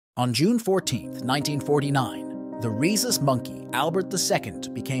On June 14, 1949, the rhesus monkey Albert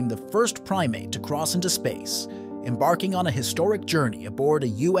II became the first primate to cross into space, embarking on a historic journey aboard a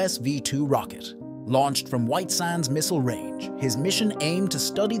US V-2 rocket. Launched from White Sands Missile Range, his mission aimed to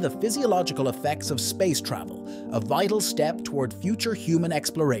study the physiological effects of space travel, a vital step toward future human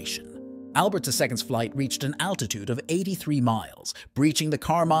exploration. Albert II's flight reached an altitude of 83 miles, breaching the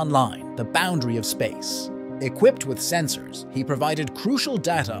Kármán line, the boundary of space. Equipped with sensors, he provided crucial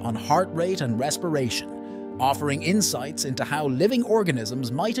data on heart rate and respiration, offering insights into how living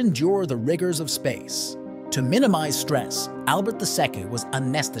organisms might endure the rigors of space. To minimize stress, Albert II was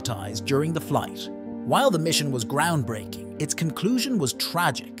anesthetized during the flight. While the mission was groundbreaking, its conclusion was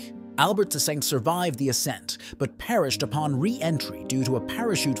tragic. Albert II survived the ascent, but perished upon re-entry due to a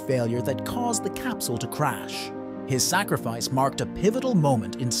parachute failure that caused the capsule to crash. His sacrifice marked a pivotal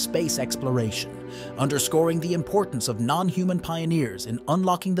moment in space exploration, underscoring the importance of non-human pioneers in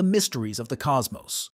unlocking the mysteries of the cosmos.